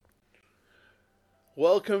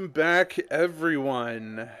Welcome back,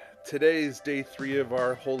 everyone. Today is day 3 of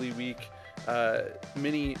our Holy Week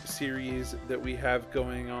mini series that we have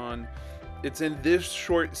going on. It's in this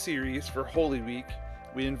short series for Holy Week.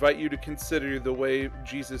 We invite you to consider the way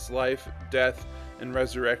Jesus' life, death, and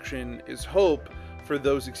resurrection is hope for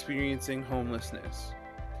those experiencing homelessness.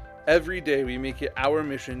 Every day we make it our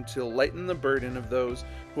mission to lighten the burden of those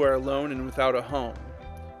who are alone and without a home.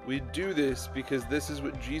 We do this because this is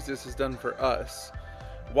what Jesus has done for us.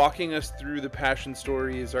 Walking us through the Passion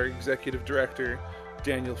story is our executive director,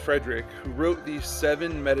 Daniel Frederick, who wrote these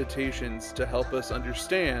 7 meditations to help us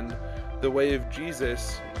understand the way of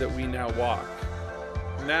Jesus that we now walk.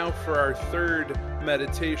 Now for our 3rd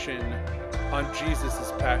meditation on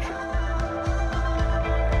Jesus' Passion.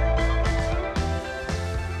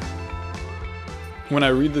 When I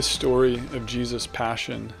read the story of Jesus'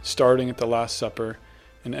 Passion, starting at the Last Supper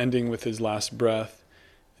and ending with his last breath,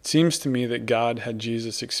 it seems to me that God had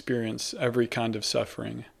Jesus experience every kind of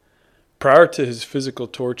suffering. Prior to his physical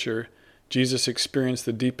torture, Jesus experienced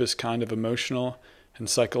the deepest kind of emotional and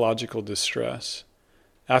psychological distress.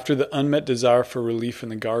 After the unmet desire for relief in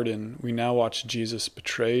the garden, we now watch Jesus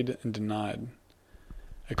betrayed and denied.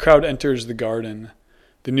 A crowd enters the garden.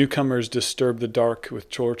 The newcomers disturb the dark with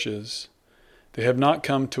torches. They have not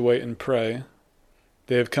come to wait and pray.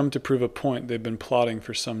 They have come to prove a point they've been plotting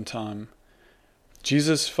for some time.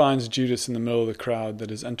 Jesus finds Judas in the middle of the crowd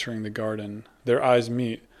that is entering the garden. Their eyes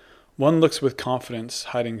meet. One looks with confidence,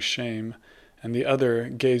 hiding shame, and the other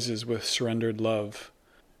gazes with surrendered love.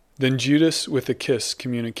 Then Judas, with a kiss,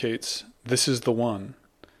 communicates, "This is the one."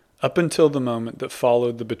 Up until the moment that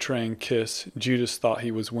followed the betraying kiss, Judas thought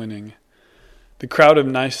he was winning. The crowd of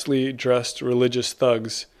nicely dressed religious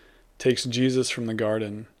thugs takes Jesus from the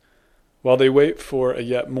garden. While they wait for a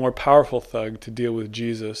yet more powerful thug to deal with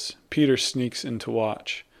Jesus, Peter sneaks in to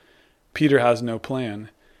watch. Peter has no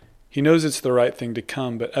plan. He knows it's the right thing to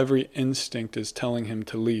come, but every instinct is telling him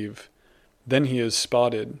to leave. Then he is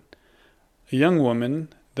spotted. A young woman,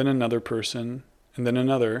 then another person, and then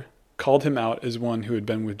another, called him out as one who had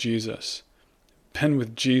been with Jesus. Been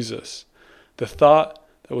with Jesus. The thought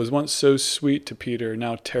that was once so sweet to Peter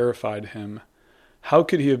now terrified him. How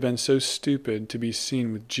could he have been so stupid to be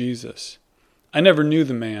seen with Jesus? I never knew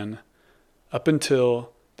the man. Up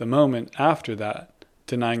until the moment after that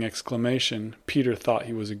denying exclamation, Peter thought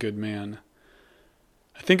he was a good man.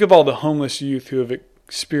 I think of all the homeless youth who have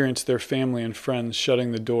experienced their family and friends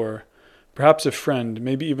shutting the door. Perhaps a friend,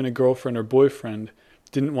 maybe even a girlfriend or boyfriend,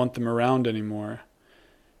 didn't want them around anymore.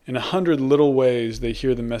 In 100 little ways they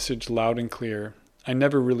hear the message loud and clear, "I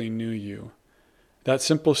never really knew you." That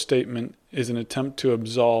simple statement is an attempt to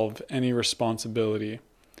absolve any responsibility.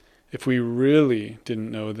 If we really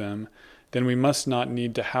didn't know them, then we must not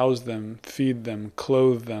need to house them, feed them,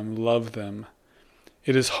 clothe them, love them.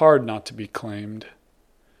 It is hard not to be claimed.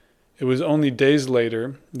 It was only days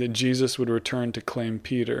later that Jesus would return to claim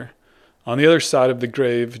Peter. On the other side of the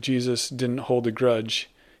grave, Jesus didn't hold a grudge.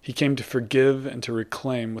 He came to forgive and to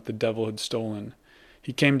reclaim what the devil had stolen.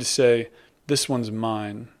 He came to say, "This one's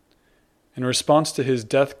mine." In response to his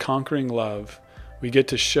death-conquering love, we get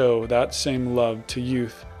to show that same love to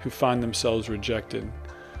youth who find themselves rejected.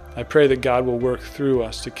 I pray that God will work through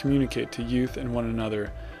us to communicate to youth and one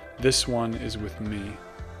another, "This one is with me."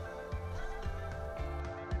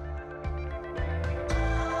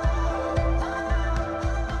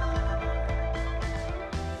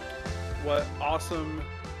 What awesome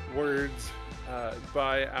words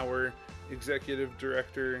by our executive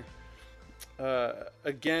director.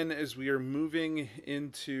 Again, as we are moving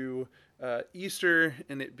into Easter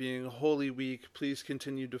and it being Holy Week, please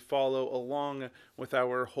continue to follow along with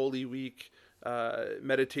our Holy Week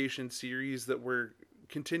meditation series that we're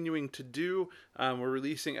continuing to do. We're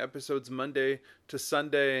releasing episodes Monday to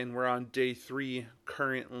Sunday, and we're on day 3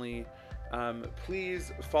 currently.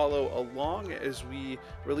 Please follow along as we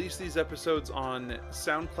release these episodes on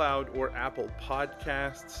SoundCloud or Apple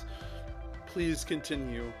Podcasts. Please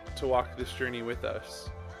continue to walk this journey with us.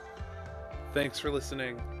 Thanks for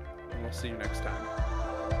listening, and we'll see you next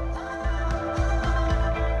time.